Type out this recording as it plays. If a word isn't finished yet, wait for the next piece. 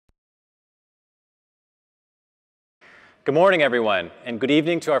Good morning, everyone, and good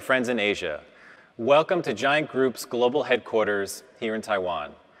evening to our friends in Asia. Welcome to Giant Group's global headquarters here in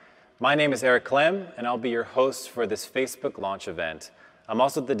Taiwan. My name is Eric Clem, and I'll be your host for this Facebook launch event. I'm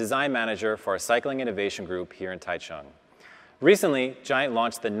also the design manager for our cycling innovation group here in Taichung. Recently, Giant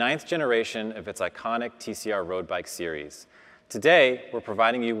launched the 9th generation of its iconic TCR road bike series. Today, we're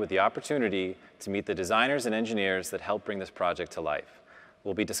providing you with the opportunity to meet the designers and engineers that help bring this project to life.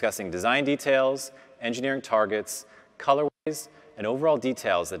 We'll be discussing design details, engineering targets, colorways, and overall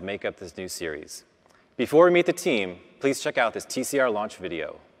details that make up this new series. Before we meet the team, please check out this TCR launch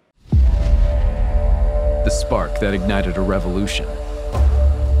video. The spark that ignited a revolution.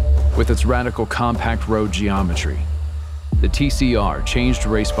 With its radical compact road geometry, the TCR changed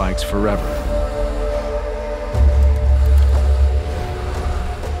race bikes forever.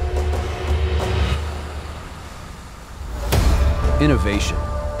 Innovation,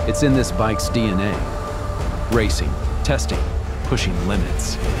 it's in this bike's DNA. Racing, testing, pushing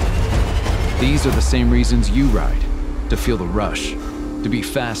limits. These are the same reasons you ride, to feel the rush, to be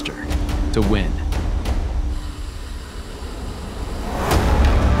faster, to win.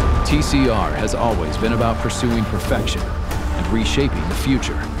 TCR has always been about pursuing perfection and reshaping the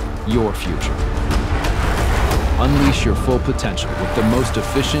future, your future. Unleash your full potential with the most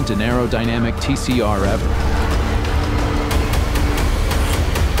efficient and aerodynamic TCR ever.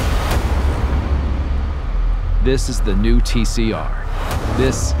 This is the new TCR.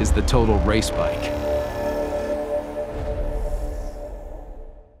 This is the total race bike.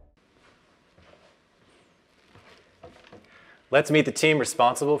 Let's meet the team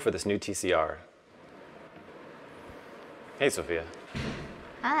responsible for this new TCR. Hey, Sophia.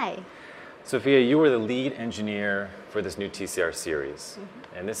 Hi. Sophia, you were the lead engineer for this new TCR series.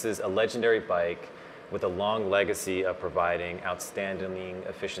 And this is a legendary bike with a long legacy of providing outstanding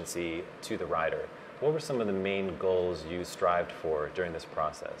efficiency to the rider. What were some of the main goals you strived for during this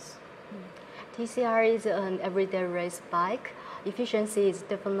process? TCR is an everyday race bike. Efficiency is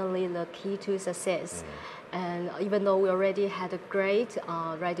definitely the key to success. And even though we already had a great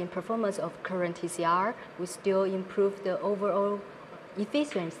riding performance of current TCR, we still improved the overall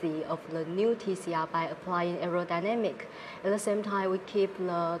efficiency of the new TCR by applying aerodynamic. At the same time, we keep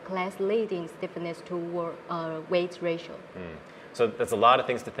the class-leading stiffness to weight ratio. So that's a lot of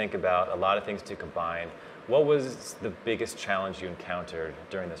things to think about, a lot of things to combine. What was the biggest challenge you encountered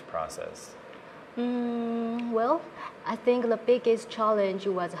during this process? Well, I think the biggest challenge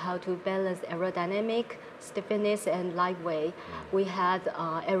was how to balance aerodynamic, stiffness, and lightweight. We had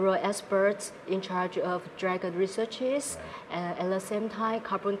aero experts in charge of drag researches, and at the same time,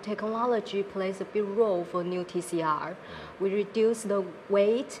 carbon technology plays a big role for new TCR. We reduce the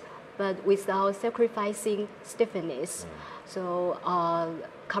weight, but without sacrificing stiffness. So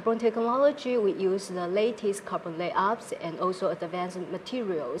carbon technology, we use the latest carbon layups and also advanced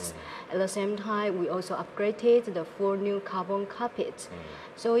materials. At the same time, we also upgraded the full new carbon carpet.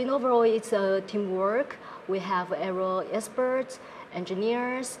 So in overall, it's a teamwork. We have aero experts,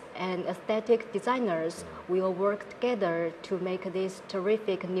 engineers, and aesthetic designers. We all work together to make this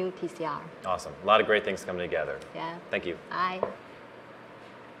terrific new TCR. Awesome. A lot of great things coming together. Yeah. Thank you. Bye.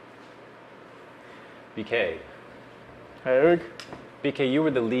 BK. Hi, Eric. BK, you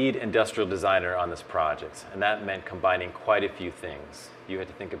were the lead industrial designer on this project, and that meant combining quite a few things. You had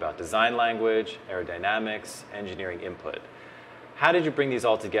to think about design language, aerodynamics, engineering input. How did you bring these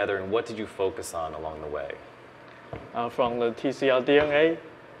all together, and what did you focus on along the way? From the TCR DNA,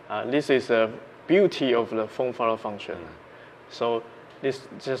 this is the beauty of the phone follow function. So this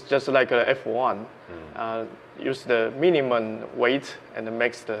just like a F1, use the minimum weight and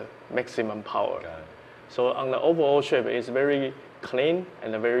makes the maximum power. Got it. So on the overall shape, it's very clean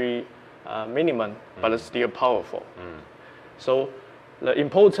and very minimum, but it's still powerful. So the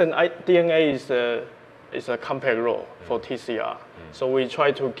important DNA is a compact road for TCR. So we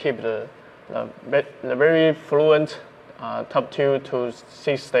try to keep the very fluent top 2 to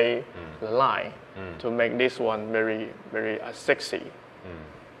 6-day line to make this one very sexy.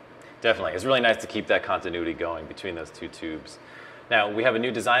 Definitely. It's really nice to keep that continuity going between those two tubes. Now, we have a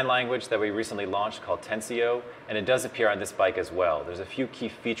new design language that we recently launched called Tensio, and it does appear on this bike as well. There's a few key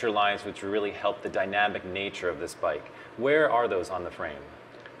feature lines which really help the dynamic nature of this bike. Where are those on the frame?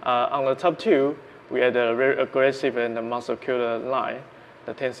 On the top 2, we had a very aggressive and muscular line,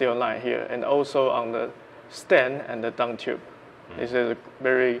 the Tensio line here, and also on the stand and the down tube. This is a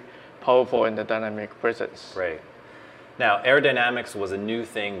very powerful and dynamic presence. Great. Now, aerodynamics was a new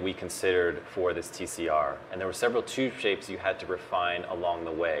thing we considered for this TCR, and there were several tube shapes you had to refine along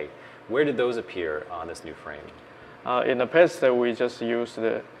the way. Where did those appear on this new frame? In the past, we just used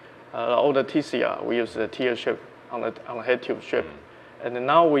the older TCR. We use the tear shape on the head tube strip. And then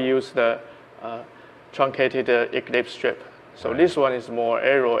now we use the truncated eclipse strip. So this one is more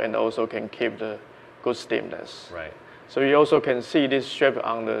aero and also can keep the good stiffness. Right. So you also can see this strip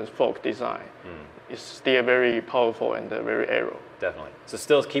on the fork design. It's still very powerful and very aero. Definitely. So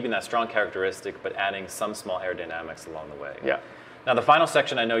still keeping that strong characteristic, but adding some small aerodynamics along the way. Yeah. Now the final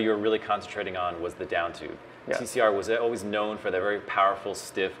section I know you were really concentrating on was the down tube. Yeah. TCR was always known for their very powerful,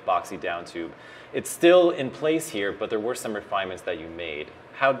 stiff, boxy down tube. It's still in place here, but there were some refinements that you made.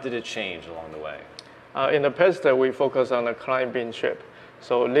 How did it change along the way? In the past, we focus on the climbing strip.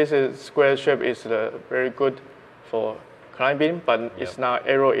 So this square strip is very good for climbing, but it's not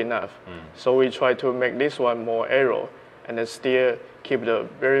aero enough. So we try to make this one more aero, and then still keep the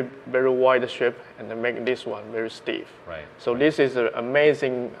very, very wide strip, and then make this one very stiff. Right. So this is an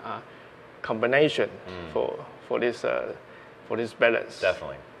amazing combination for this balance.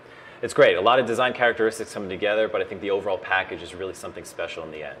 Definitely. It's great. A lot of design characteristics coming together, but I think the overall package is really something special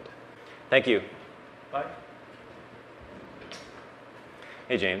in the end. Thank you. Bye.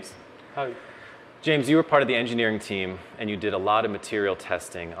 Hey, James. Hi. James, you were part of the engineering team, and you did a lot of material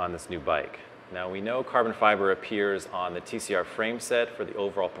testing on this new bike. Now, we know carbon fiber appears on the TCR frame set for the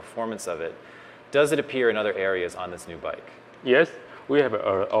overall performance of it. Does it appear in other areas on this new bike? Yes, we have an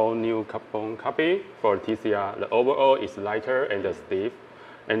all-new carbon copy for TCR. The overall is lighter and stiff.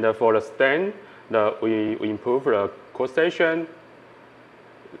 And for the stand, we improve the cross-section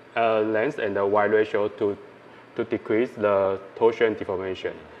length and the wide ratio to decrease the torsion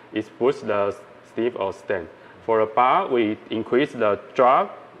deformation. It boosts the stiff of stand. For the bar, we increase the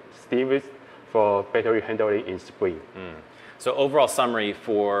drop stiffness for battery handling in spring. So overall summary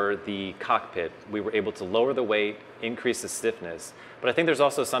for the cockpit, we were able to lower the weight, increase the stiffness, but I think there's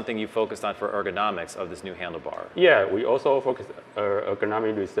also something you focused on for ergonomics of this new handlebar. Yeah, we also focus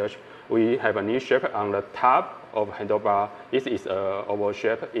ergonomic research. We have a new shape on the top of handlebar. This is an oval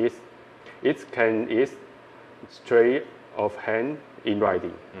shape. It can ease straight of hand in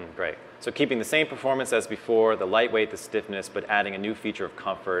riding. Great. So keeping the same performance as before, the lightweight, the stiffness, but adding a new feature of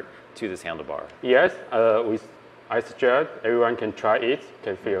comfort to this handlebar. Yes, I suggest everyone can try it,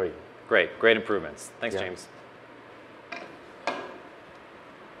 can feel it. Great, great improvements. Thanks, Yeah. James.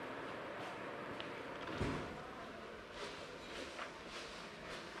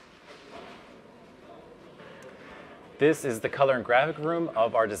 This is the color and graphic room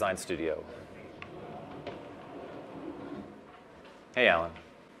of our design studio. Hey, Alan.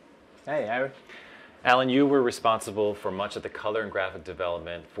 Hey, Eric. Alan, you were responsible for much of the color and graphic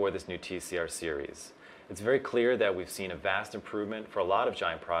development for this new TCR series. It's very clear that we've seen a vast improvement for a lot of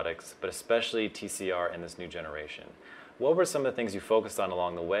Giant products, but especially TCR in this new generation. What were some of the things you focused on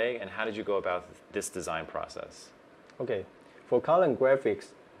along the way, and how did you go about this design process? Okay, for color and graphics,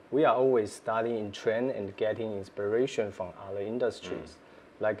 we are always studying in trend and getting inspiration from other industries.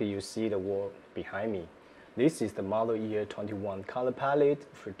 Like you see the wall behind me. This is the model year 21 color palette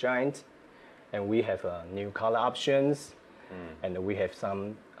for Giant, and we have new color options, and we have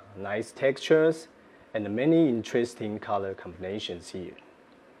some nice textures, and many interesting color combinations here.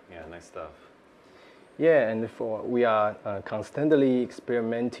 Yeah, nice stuff. Yeah, and we are constantly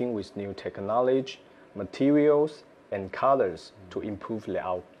experimenting with new technology, materials, and colors to improve the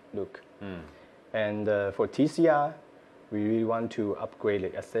outlook. And for TCR, we really want to upgrade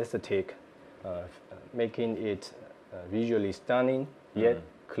the aesthetic, making it visually stunning, yet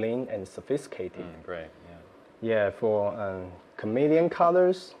clean and sophisticated. Great, yeah. Yeah, for chameleon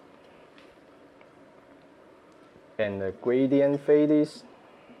colors and the gradient fades.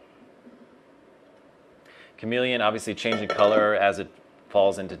 Chameleon obviously changing color as it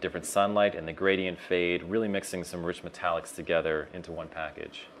falls into different sunlight, and the gradient fade, really mixing some rich metallics together into one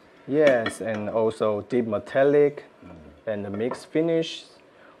package. Yes, and also deep metallic and the mixed finish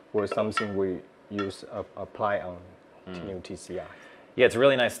was something we apply on new TCR. Yeah, it's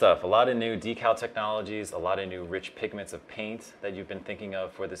really nice stuff. A lot of new decal technologies, a lot of new rich pigments of paint that you've been thinking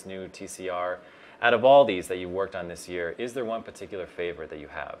of for this new TCR. Out of all these that you worked on this year, is there one particular favorite that you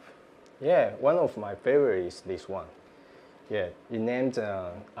have? Yeah, one of my favorites is this one. Yeah, it named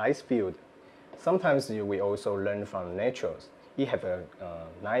Ice Field. Sometimes we also learn from naturals. It have a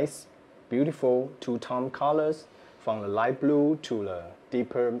nice, beautiful two-tone colors from the light blue to the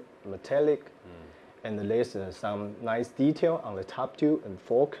deeper metallic. And there's some nice detail on the top tube and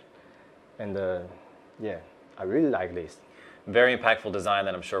fork. And yeah, I really like this. Very impactful design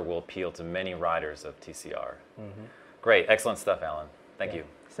that I'm sure will appeal to many riders of TCR. Great, excellent stuff, Alan. Thank you.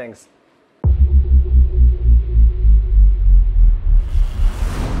 Thanks.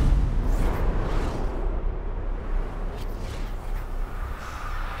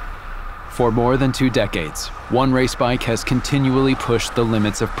 For more than 2 decades, one race bike has continually pushed the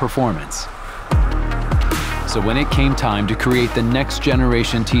limits of performance. So when it came time to create the next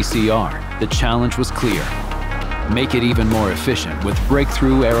generation TCR, the challenge was clear. Make it even more efficient with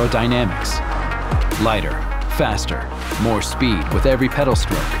breakthrough aerodynamics. Lighter, faster, more speed with every pedal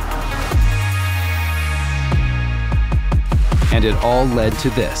stroke. And it all led to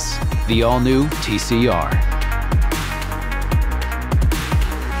this, the all-new TCR.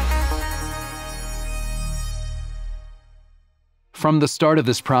 From the start of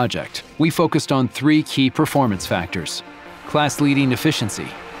this project, we focused on 3 key performance factors: class-leading efficiency,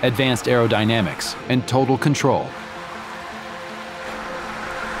 advanced aerodynamics, and total control.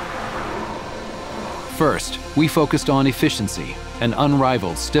 First, we focused on efficiency. An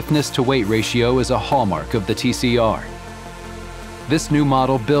unrivaled stiffness-to-weight ratio is a hallmark of the TCR. This new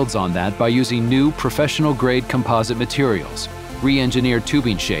model builds on that by using new professional-grade composite materials, re-engineered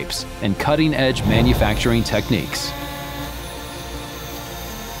tubing shapes, and cutting-edge manufacturing techniques.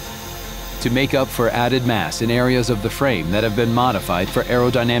 To make up for added mass in areas of the frame that have been modified for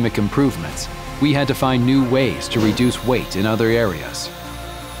aerodynamic improvements, we had to find new ways to reduce weight in other areas.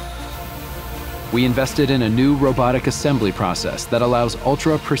 We invested in a new robotic assembly process that allows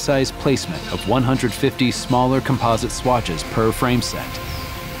ultra-precise placement of 150 smaller composite swatches per frame set.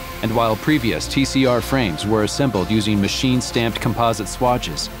 And while previous TCR frames were assembled using machine-stamped composite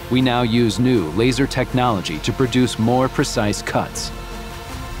swatches, we now use new laser technology to produce more precise cuts.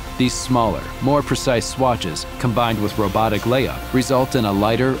 These smaller, more precise swatches, combined with robotic layup, result in a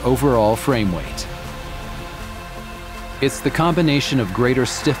lighter overall frame weight. It's the combination of greater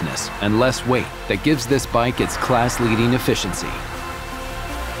stiffness and less weight that gives this bike its class-leading efficiency.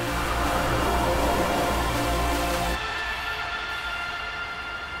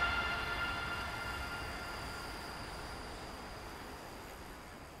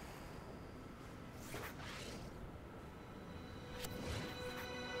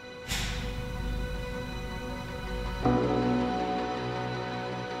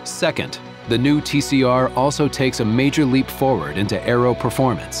 Second, the new TCR also takes a major leap forward into aero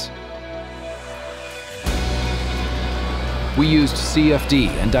performance. We used CFD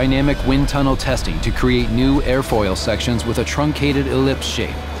and dynamic wind tunnel testing to create new airfoil sections with a truncated ellipse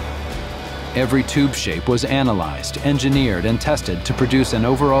shape. Every tube shape was analyzed, engineered, and tested to produce an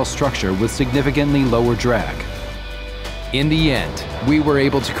overall structure with significantly lower drag. In the end, we were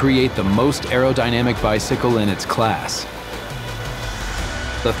able to create the most aerodynamic bicycle in its class.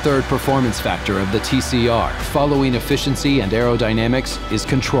 The third performance factor of the TCR, following efficiency and aerodynamics, is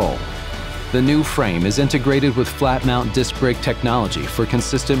control. The new frame is integrated with flat mount disc brake technology for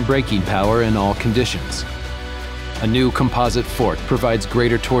consistent braking power in all conditions. A new composite fork provides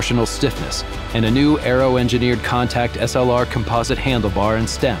greater torsional stiffness, and a new aero-engineered contact SLR composite handlebar and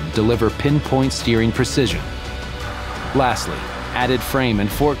stem deliver pinpoint steering precision. Lastly, added frame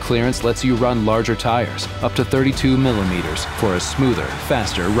and fork clearance lets you run larger tires, up to 32 millimeters, for a smoother,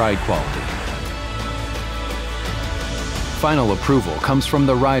 faster ride quality. Final approval comes from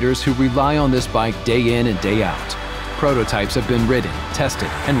the riders who rely on this bike day in and day out. Prototypes have been ridden, tested,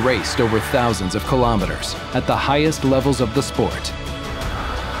 and raced over thousands of kilometers at the highest levels of the sport.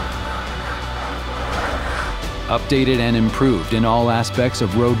 Updated and improved in all aspects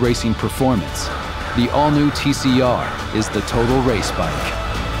of road racing performance, the all-new TCR is the total race bike.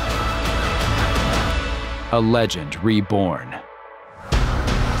 A legend reborn.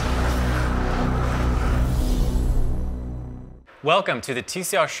 Welcome to the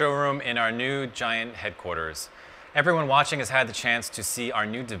TCR showroom in our new Giant headquarters. Everyone watching has had the chance to see our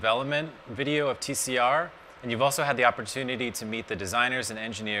new development video of TCR, and you've also had the opportunity to meet the designers and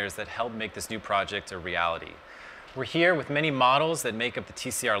engineers that helped make this new project a reality. We're here with many models that make up the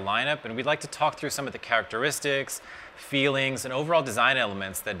TCR lineup, and we'd like to talk through some of the characteristics, feelings, and overall design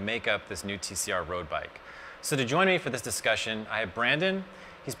elements that make up this new TCR road bike. So to join me for this discussion, I have Brandon.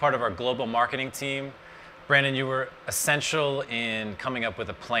 He's part of our global marketing team. Brandon, you were essential in coming up with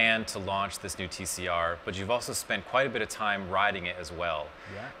a plan to launch this new TCR, but you've also spent quite a bit of time riding it as well.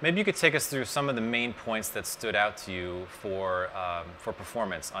 Yeah. Maybe you could take us through some of the main points that stood out to you for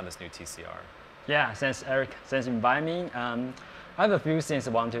performance on this new TCR. Yeah, thanks Eric. Thanks for inviting me. I have a few things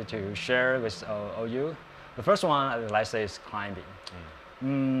I wanted to share with all you. The first one I'd like to say is climbing.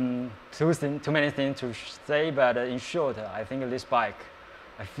 Too many things to say, but in short, I think this bike,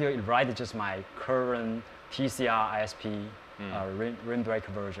 I feel it rides just my current TCR ISP rim brake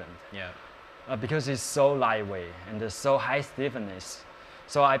version. Yeah. Because it's so lightweight and so high stiffness.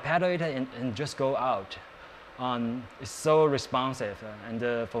 So I pedal it and just go out. it's so responsive.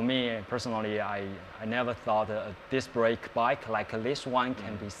 And for me personally, I never thought a disc brake bike like this one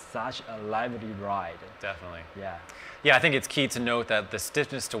can be such a lively ride. Definitely. Yeah. Yeah, I think it's key to note that the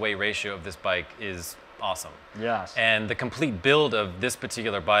stiffness to weight ratio of this bike is awesome. Yes. And the complete build of this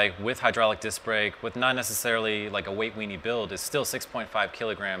particular bike with hydraulic disc brake, with not necessarily like a weight weenie build, is still 6.5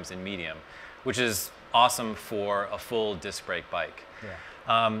 kilograms in medium, which is awesome for a full disc brake bike.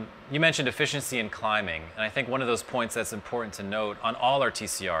 Yeah. You mentioned efficiency in climbing, and I think one of those points that's important to note on all our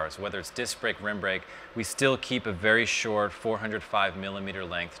TCRs, whether it's disc brake, rim brake, we still keep a very short 405 millimeter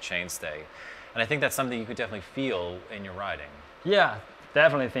length chainstay. And I think that's something you could definitely feel in your riding. Yeah,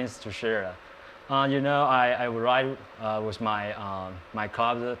 definitely things to share. You know, I would ride with my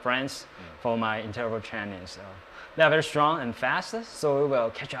club friends for my interval training. So they are very strong and fast, so we will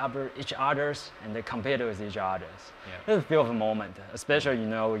catch up with each others and they compete with each others. Yeah. It's a feel of a moment, especially, you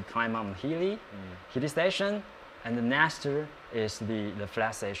know, we climb on hilly station, and the next is the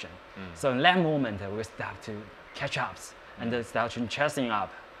flat station. So in that moment, we start to catch up and then start to chasing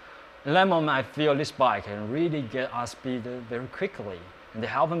up. In that moment, I feel this bike can really get our speed very quickly. And they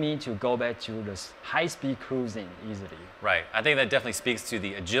help me to go back to this high-speed cruising easily. Right. I think that definitely speaks to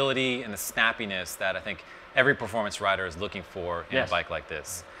the agility and the snappiness that I think every performance rider is looking for in a bike like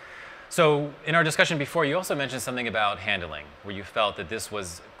this. So in our discussion before, you also mentioned something about handling, where you felt that this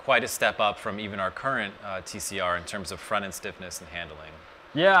was quite a step up from even our current TCR in terms of front-end stiffness and handling.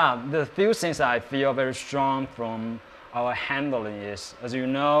 Yeah, the few things I feel very strong from our handling is, as you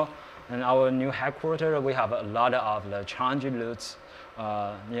know, in our new headquarters, we have a lot of the challenging routes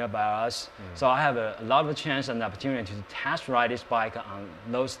nearby us. So I have a lot of chance and opportunity to test ride this bike on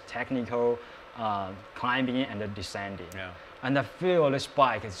those technical climbing and descending. Yeah. And I feel this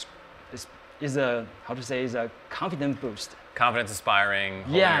bike is a, how to say, is a confidence boost. Confidence inspiring,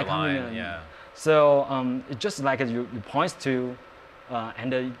 holding Yeah, your line. confident. Yeah. So it's just like you point to,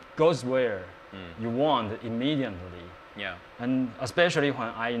 and it goes where you want immediately. Yeah. And especially when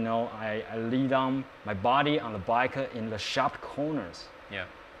I know I lay down my body on the bike in the sharp corners. Yeah.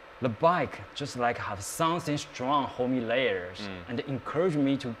 The bike just like have something strong, hold me layers, and encourage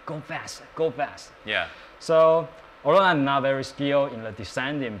me to go fast, go fast. Yeah. So although I'm not very skilled in the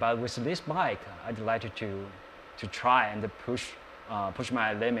descending, but with this bike, I'd like to try and push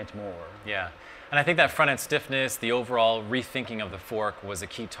my limit more. Yeah. And I think that front-end stiffness, the overall rethinking of the fork was a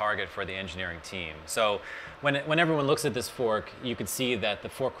key target for the engineering team. So when everyone looks at this fork, you can see that the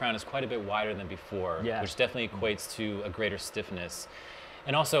fork crown is quite a bit wider than before, which definitely equates to a greater stiffness.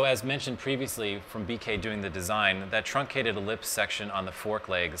 And also, as mentioned previously from BK doing the design, that truncated ellipse section on the fork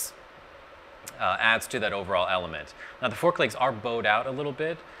legs adds to that overall element. Now the fork legs are bowed out a little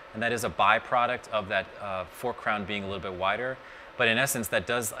bit, and that is a byproduct of that fork crown being a little bit wider. But in essence, that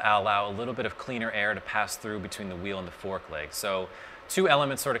does allow a little bit of cleaner air to pass through between the wheel and the fork leg. So two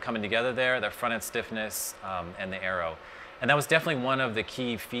elements sort of coming together there, that front-end stiffness and the aero. And that was definitely one of the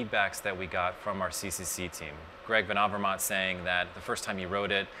key feedbacks that we got from our CCC team. Greg Van Avermaet saying that the first time he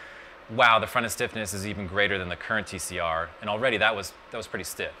rode it, wow, the front-end stiffness is even greater than the current TCR. And already that was pretty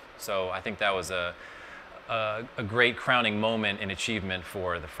stiff. So I think that was a great crowning moment in achievement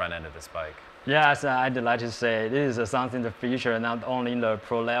for the front end of this bike. Yes, I'd like to say this is something the future not only the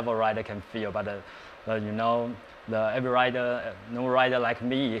pro level rider can feel, but you know, every rider, no rider like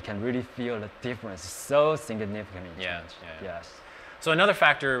me can really feel the difference so significantly. Yeah. Yes. So another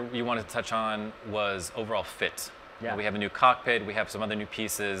factor you wanted to touch on was overall fit. Yeah. We have a new cockpit, we have some other new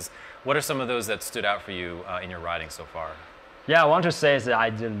pieces. What are some of those that stood out for you in your riding so far? Yeah, I want to say that I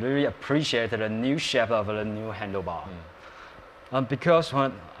really appreciate the new shape of the new handlebar. Because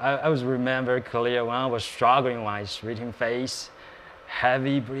when I was remember very clear when I was struggling with my sweating face,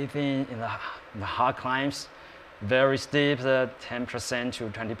 heavy breathing in the hard climbs, very steep, 10% to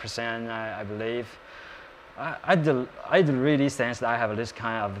 20%, I believe. I really sense that I have this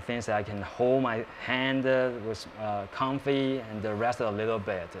kind of things that I can hold my hand with comfy and rest a little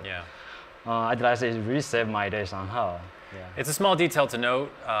bit. Yeah. I'd like to say it really saved my day somehow. Yeah. It's a small detail to note,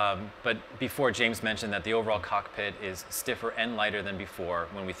 but before James mentioned that the overall cockpit is stiffer and lighter than before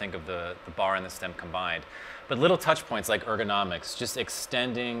when we think of the bar and the stem combined. But little touch points like ergonomics, just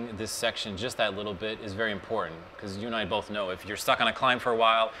extending this section just that little bit is very important, because you and I both know if you're stuck on a climb for a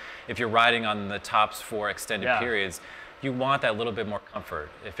while, if you're riding on the tops for extended periods, you want that little bit more comfort.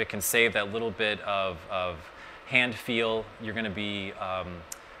 If it can save that little bit of hand feel, you're going to be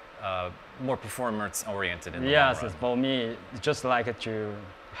more performance oriented in the long run. For me, it's just like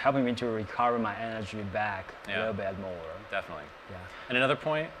helping me to recover my energy back a little bit more. Definitely. Yeah. And another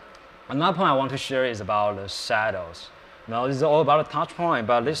point? Another point I want to share is about the saddles. Now, this is all about a touch point,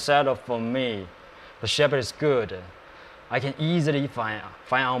 but this saddle for me, the shape is good. I can easily find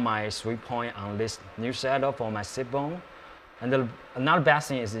out my sweet point on this new saddle for my sit bone. And another best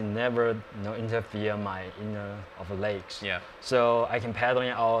thing is it never interfere my inner of the legs. Yeah. So I can pedal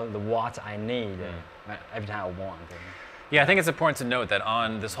in all the watts I need every time I want. Yeah, I think it's important to note that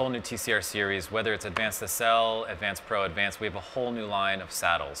on this whole new TCR series, whether it's Advanced SL, Advanced Pro, Advanced, we have a whole new line of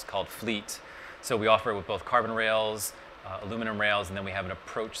saddles called Fleet. So we offer it with both carbon rails, aluminum rails, and then we have an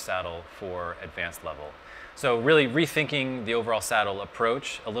approach saddle for advanced level. So really rethinking the overall saddle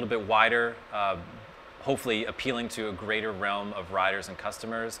approach, a little bit wider, hopefully appealing to a greater realm of riders and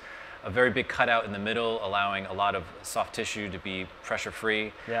customers. A very big cutout in the middle, allowing a lot of soft tissue to be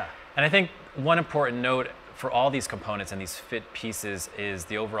pressure-free. Yeah. And I think one important note for all these components and these fit pieces is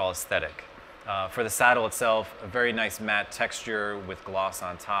the overall aesthetic. For the saddle itself, a very nice matte texture with gloss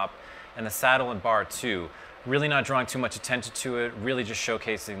on top, and the saddle and bar too. Really not drawing too much attention to it, really just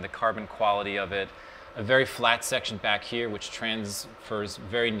showcasing the carbon quality of it. A very flat section back here, which transfers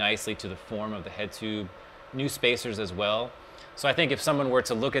very nicely to the form of the head tube. New spacers as well. So I think if someone were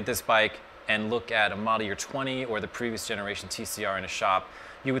to look at this bike and look at a model year 20 or the previous generation TCR in a shop,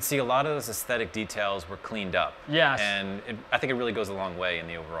 you would see a lot of those aesthetic details were cleaned up. Yes. And I think it really goes a long way in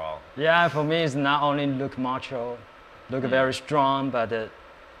the overall. Yeah, for me, it's not only look macho, look very strong, but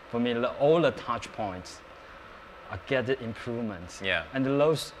for me, all the touch points, I get the improvements. Yeah. And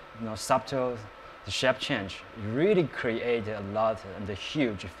those subtle, the shape change really create a lot and the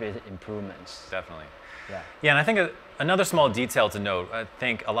huge fit improvements. Definitely. Yeah. Yeah, and I think another small detail to note, I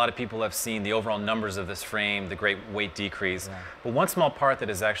think a lot of people have seen the overall numbers of this frame, the great weight decrease, but one small part that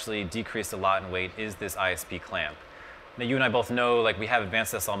has actually decreased a lot in weight is this ISP clamp. Now you and I both know, like we have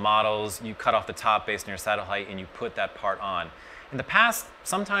Advanced SL models, you cut off the top based on your saddle height and you put that part on. In the past,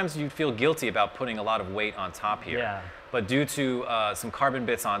 sometimes you'd feel guilty about putting a lot of weight on top here. Yeah. But due to some carbon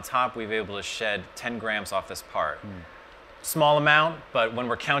bits on top, we've been able to shed 10 grams off this part. Small amount, but when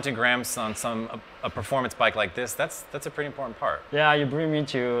we're counting grams on a performance bike like this, that's a pretty important part. Yeah, you bring me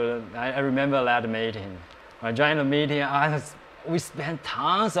to, I remember that meeting. When I joined the meeting, we spent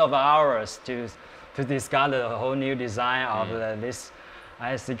tons of hours to discuss the whole new design of this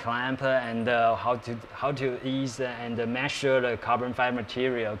ISC clamp and how to ease and measure the carbon fiber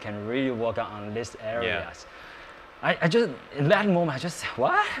material can really work on these areas. I just, in that moment, I just,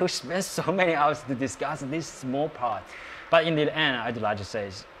 what? We spent so many hours to discuss this small part. But in the end, I'd like to say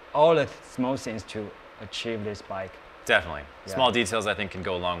all the small things to achieve this bike. Definitely. Yeah. Small details, I think, can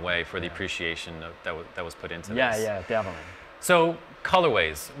go a long way for the appreciation that was put into this. Yeah, definitely. So,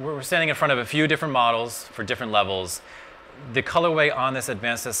 colorways. We're standing in front of a few different models for different levels. The colorway on this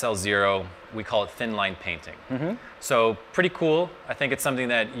Advanced SL Zero, we call it thin line painting. So pretty cool. I think it's something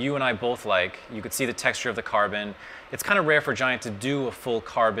that you and I both like. You could see the texture of the carbon. It's kind of rare for Giant to do a full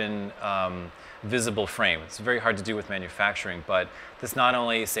carbon visible frame. It's very hard to do with manufacturing, but this not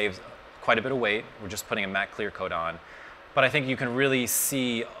only saves quite a bit of weight, we're just putting a matte clear coat on, but I think you can really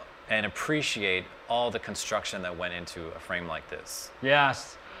see and appreciate all the construction that went into a frame like this.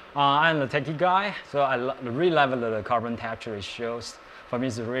 Yes. I'm the techie guy, so I really love the carbon texture it shows. For me,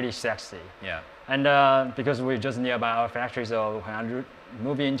 it's really sexy. Yeah. And because we're just nearby our factory, so when I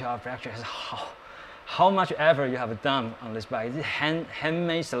move into our factory, how much effort you have done on this bike. It's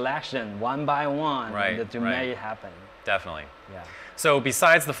handmade selection, one by one, to make it happen. Definitely. Yeah. So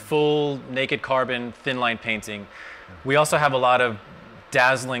besides the full naked carbon thin line painting, we also have a lot of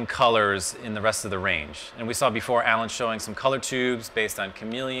dazzling colors in the rest of the range. And we saw before Alan showing some color tubes based on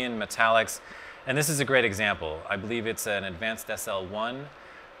chameleon, metallics, and this is a great example. I believe it's an Advanced SL1,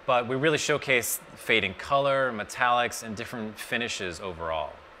 but we really showcase fading color, metallics, and different finishes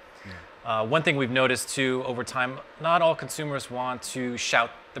overall. One thing we've noticed too over time, not all consumers want to shout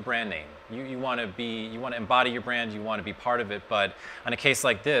the brand name. You want to embody your brand, you want to be part of it, but on a case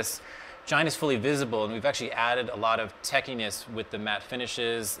like this, Giant is fully visible, and we've actually added a lot of techiness with the matte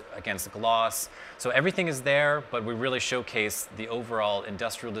finishes against the gloss. So everything is there, but we really showcase the overall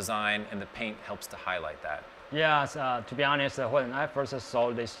industrial design, and the paint helps to highlight that. Yes, to be honest, when I first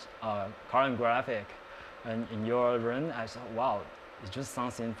saw this carbon graphic in your room, I thought, wow, it's just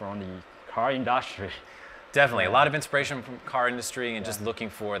something from the car industry. Definitely, a lot of inspiration from car industry and just looking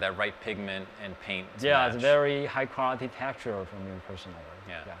for that right pigment and paint to match. It's very high quality texture from me personally.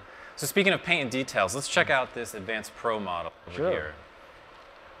 Yeah. So speaking of paint and details, let's check out this Advanced Pro model over here.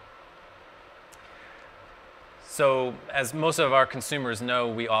 So as most of our consumers know,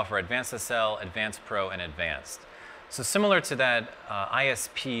 we offer Advanced SL, Advanced Pro, and Advanced. So similar to that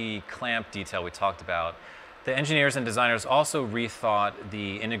ISP clamp detail we talked about, the engineers and designers also rethought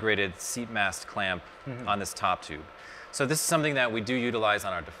the integrated seat mast clamp on this top tube. So this is something that we do utilize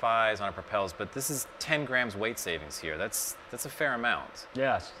on our Defies, on our Propels, but this is 10 grams weight savings here. That's a fair amount.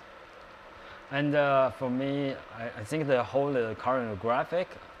 Yes. And for me, I think the whole current graphic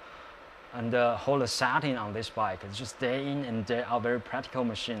and the whole setting on this bike is just day in and day out, very practical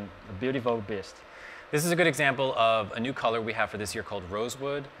machine, a beautiful beast. This is a good example of a new color we have for this year called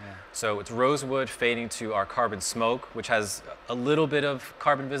Rosewood. Yeah. So it's rosewood fading to our carbon smoke, which has a little bit of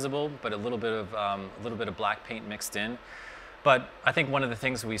carbon visible, but a little bit of black paint mixed in. But I think one of the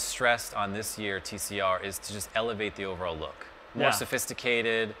things we stressed on this year TCR is to just elevate the overall look. More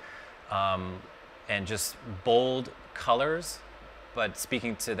sophisticated and just bold colors, but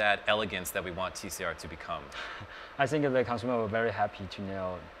speaking to that elegance that we want TCR to become. I think the consumer were very happy to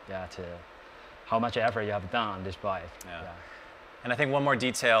know that how much effort you have done on this bike. Yeah. And I think one more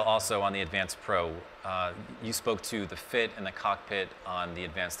detail also on the Advanced Pro. You spoke to the fit and the cockpit on the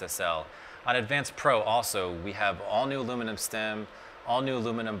Advanced SL. On Advanced Pro also, we have all new aluminum stem, all new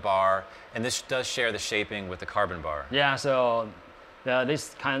aluminum bar, and this does share the shaping with the carbon bar. Yeah, so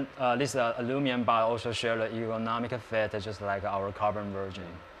this aluminum bar also share the ergonomic fit, just like our carbon version.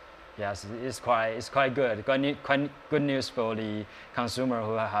 Yes, it's quite good. Quite good news for the consumer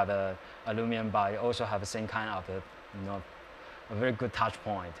who have a aluminum bar. Also have the same kind of a very good touch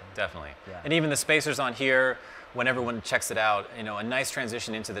point. Definitely. Yeah. And even the spacers on here, when everyone checks it out, a nice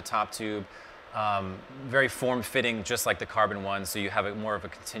transition into the top tube, very form-fitting, just like the carbon one. So you have more of a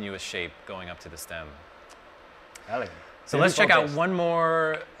continuous shape going up to the stem. Elegant. So let's check out one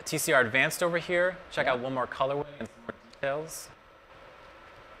more TCR Advanced over here. Check out one more colorway and some more details.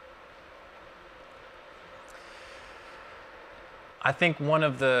 I think one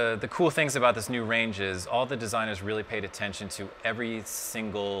of the cool things about this new range is all the designers really paid attention to every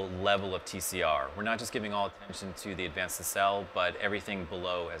single level of TCR. We're not just giving all attention to the Advanced SL, but everything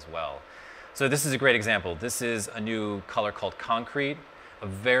below as well. So this is a great example. This is a new color called Concrete, a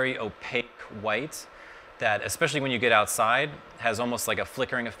very opaque white that, especially when you get outside, has almost like a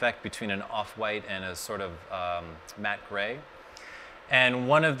flickering effect between an off-white and a sort of matte gray. And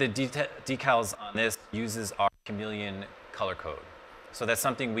one of the decals on this uses our chameleon color code. So that's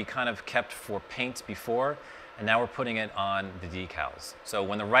something we kind of kept for paint before, and now we're putting it on the decals. So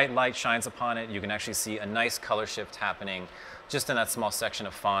when the right light shines upon it, you can actually see a nice color shift happening just in that small section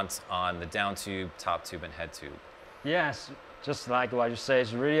of font on the down tube, top tube, and head tube. Yes, just like what you say,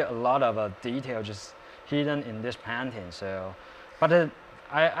 it's really a lot of detail just hidden in this painting. So, but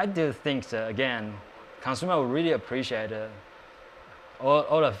I do think that, again, consumer will really appreciate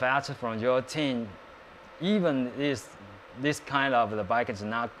all the facts from your team. Even this kind of the bike is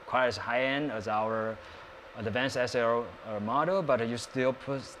not quite as high-end as our Advanced SL model, but you still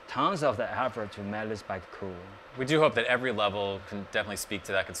put tons of the effort to make this bike cool. We do hope that every level can definitely speak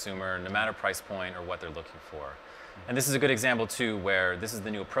to that consumer, no matter price point or what they're looking for. And this is a good example too, where this is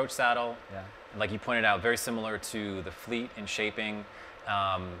the new approach saddle. Yeah. Like you pointed out, very similar to the Fleet in shaping.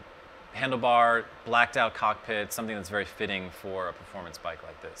 Handlebar, blacked out cockpit, something that's very fitting for a performance bike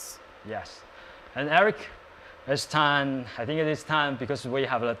like this. Yes. And Eric, it's time, I think it is time, because we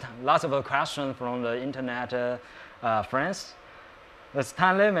have lots of questions from the internet friends. There's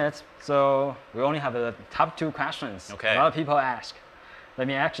time limit, so we only have the top 2 questions. Okay. A lot of people ask. Let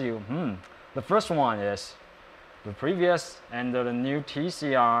me ask you, the first one is, the previous and the new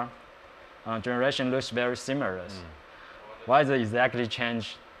TCR generation looks very similar. Why is the exactly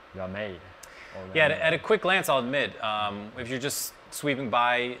change you made? Yeah, at a quick glance, I'll admit, if you're just sweeping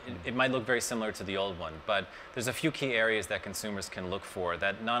by, it might look very similar to the old one, but there's a few key areas that consumers can look for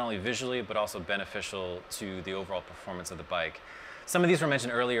that not only visually, but also beneficial to the overall performance of the bike. Some of these were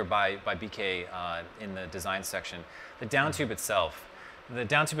mentioned earlier by BK in the design section. The down tube itself. The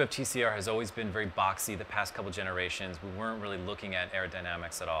down tube of TCR has always been very boxy the past couple generations. We weren't really looking at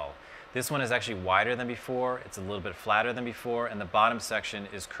aerodynamics at all. This one is actually wider than before, it's a little bit flatter than before, and the bottom section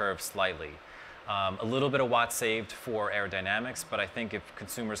is curved slightly. A little bit of watts saved for aerodynamics, but I think if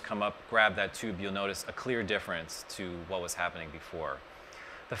consumers come up, grab that tube, you'll notice a clear difference to what was happening before.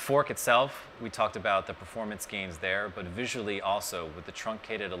 The fork itself, we talked about the performance gains there, but visually also with the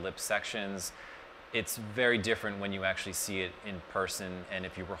truncated ellipse sections, it's very different when you actually see it in person and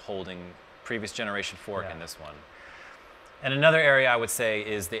if you were holding previous generation fork in this one. And another area I would say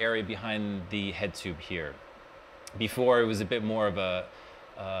is the area behind the head tube here. Before it was a bit more of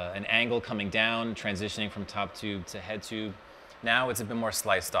an angle coming down, transitioning from top tube to head tube. Now it's a bit more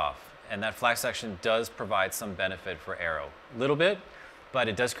sliced off, and that flat section does provide some benefit for aero. A little bit, but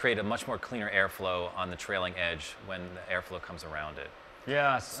it does create a much more cleaner airflow on the trailing edge when the airflow comes around it.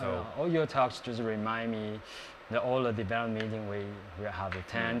 Yes, so, all your talks just remind me that all the development meeting we have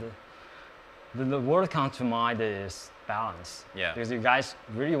attended. The word comes to mind is balance. Yeah. Because you guys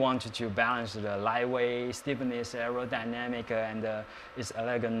really wanted to balance the lightweight, stiffness, aerodynamic, and its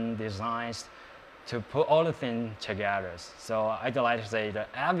elegant designs to put all the things together. So I'd like to say that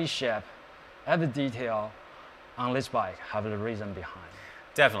every shape, every detail on this bike have a reason behind.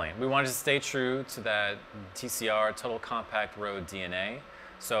 Definitely. We wanted to stay true to that TCR, Total Compact Road DNA.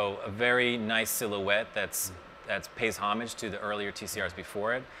 So a very nice silhouette that pays homage to the earlier TCRs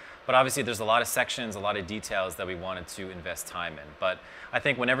before it. But obviously there's a lot of sections, a lot of details that we wanted to invest time in. But I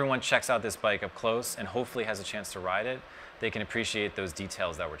think when everyone checks out this bike up close and hopefully has a chance to ride it, they can appreciate those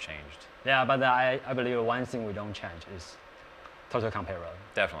details that were changed. Yeah, but I believe one thing we don't change is Total Compact Road.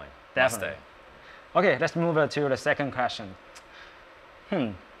 Definitely. Definitely. Must stay. Okay, let's move to the second question.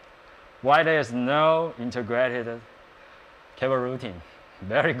 Why there is no integrated cable routing?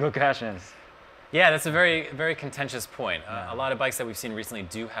 Very good questions. Yeah, that's a very, very contentious point. A lot of bikes that we've seen recently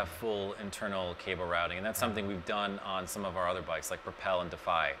do have full internal cable routing, and that's something we've done on some of our other bikes like Propel and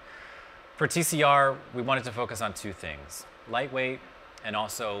Defy. For TCR, we wanted to focus on two things: lightweight and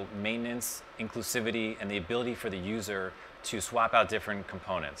also maintenance, inclusivity, and the ability for the user to swap out different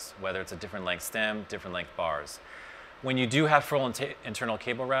components, whether it's a different length stem, different length bars. When you do have full internal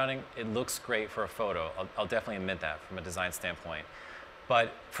cable routing, it looks great for a photo. I'll definitely admit that from a design standpoint.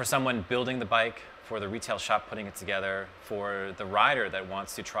 But for someone building the bike, for the retail shop putting it together, for the rider that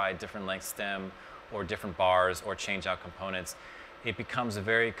wants to try different length stem or different bars or change out components, it becomes a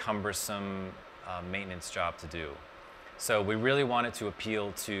very cumbersome maintenance job to do. So we really wanted to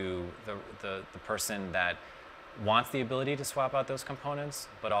appeal to the person that wants the ability to swap out those components,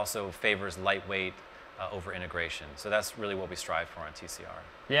 but also favors lightweight over integration. So that's really what we strive for on TCR.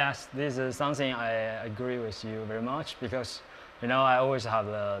 Yes, this is something I agree with you very much because, you know, I always have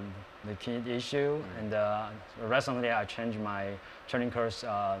the key issue, and recently I changed my training course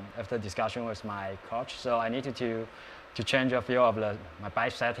after discussion with my coach. So I needed to change a few of my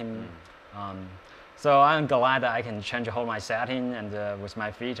bike setting. So I'm glad that I can change whole my setting and with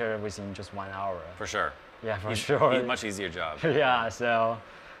my feature within just 1 hour. For sure. Yeah, for sure. Much easier job. Yeah, so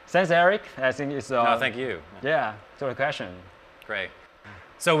thanks, Eric. I think it's no, thank you. Yeah, to the question. Great.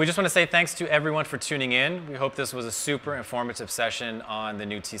 So we just want to say thanks to everyone for tuning in. We hope this was a super informative session on the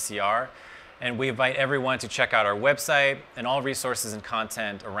new TCR. And we invite everyone to check out our website and all resources and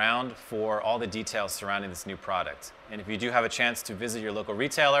content around for all the details surrounding this new product. And if you do have a chance to visit your local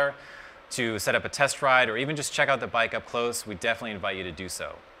retailer, to set up a test ride, or even just check out the bike up close, we definitely invite you to do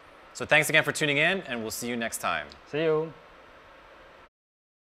so. So thanks again for tuning in, and we'll see you next time. See you.